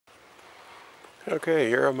Okay,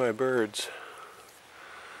 here are my birds,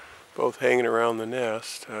 both hanging around the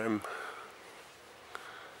nest. I'm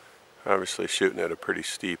obviously shooting at a pretty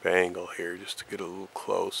steep angle here just to get a little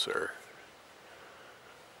closer.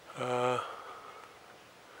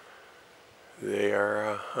 They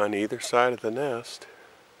are on either side of the nest.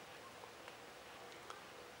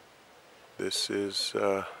 This is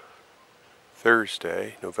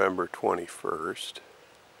Thursday, November 21st.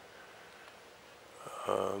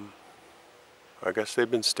 I guess they've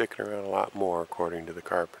been sticking around a lot more according to the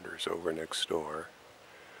carpenters over next door.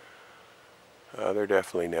 They're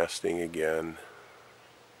definitely nesting again.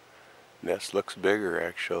 Nest looks bigger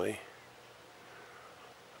actually.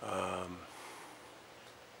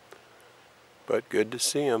 But good to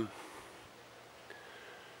see them.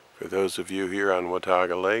 For those of you here on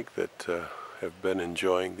Watauga Lake that have been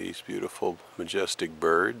enjoying these beautiful, majestic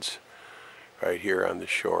birds right here on the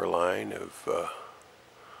shoreline of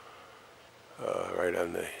right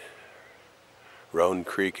on the Roan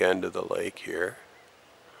Creek end of the lake here,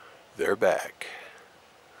 they're back.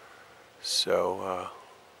 So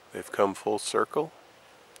they've come full circle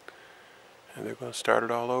and they're going to start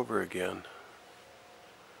it all over again.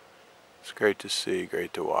 It's great to see,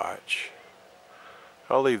 great to watch.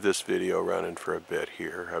 I'll leave this video running for a bit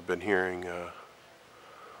here. I've been hearing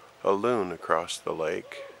a loon across the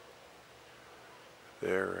lake.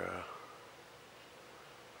 They're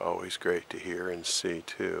always great to hear and see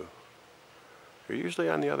too. They're usually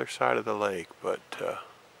on the other side of the lake, but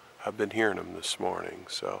I've been hearing them this morning,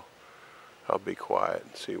 so I'll be quiet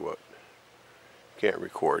and see what can't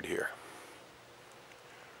record here.